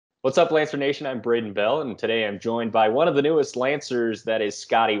What's up, Lancer Nation? I'm Braden Bell, and today I'm joined by one of the newest Lancers, that is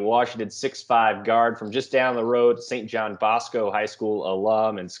Scotty, Washington 6'5" guard from just down the road, St. John Bosco High School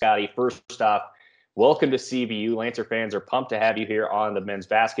alum. And Scotty, first off, welcome to CBU. Lancer fans are pumped to have you here on the men's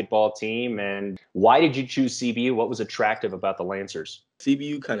basketball team. And why did you choose CBU? What was attractive about the Lancers?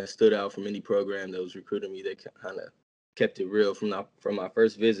 CBU kind of stood out from any program that was recruiting me. They kind of kept it real. From my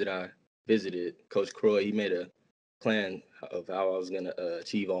first visit, I visited Coach Croy. He made a plan of how I was going to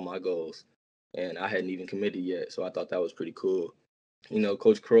achieve all my goals, and I hadn't even committed yet, so I thought that was pretty cool.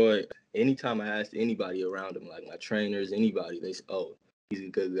 Coach Croy, anytime I asked anybody around him, like my trainers, anybody, they said, "Oh, he's a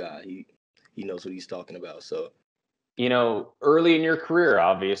good guy. He knows what he's talking about." So Early in your career,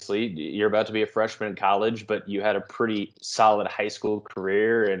 obviously, you're about to be a freshman in college, but you had a pretty solid high school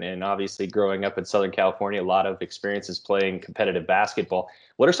career and obviously growing up in Southern California, a lot of experiences playing competitive basketball.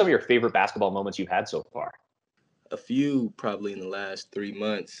 What are some of your favorite basketball moments you've had so far? a few probably in the last 3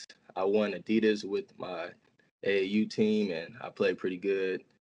 months, I won Adidas with my AAU team, and I played pretty good.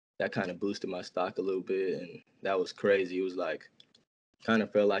 That kind of boosted my stock a little bit, and that was crazy. It was like kind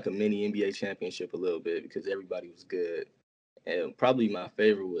of felt like a mini NBA championship a little bit because everybody was good. And probably my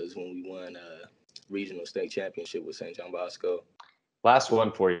favorite was when we won a regional state championship with St. John Bosco. Last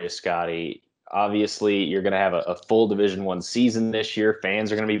one for you, Scotty. Obviously, you're going to have a full Division One season this year.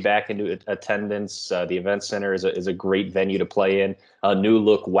 Fans are going to be back into attendance. The event center is a great venue to play in. A new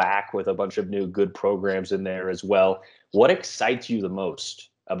look WAC with a bunch of new good programs in there as well. What excites you the most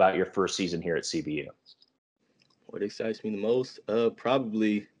about your first season here at CBU? What excites me the most?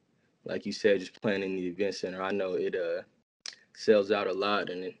 Probably, like you said, just playing in the event center. I know it sells out a lot,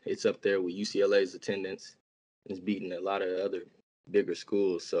 and it's up there with UCLA's attendance. It's beating a lot of other bigger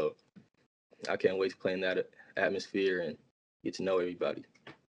schools. So I can't wait to play in that atmosphere and get to know everybody.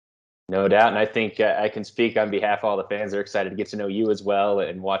 No doubt. And I think I can speak on behalf of all the fans. They're excited to get to know you as well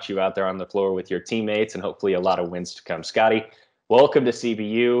and watch you out there on the floor with your teammates and hopefully a lot of wins to come. Scotty, welcome to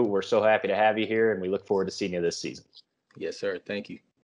CBU. We're so happy to have you here, and we look forward to seeing you this season. Yes, sir. Thank you.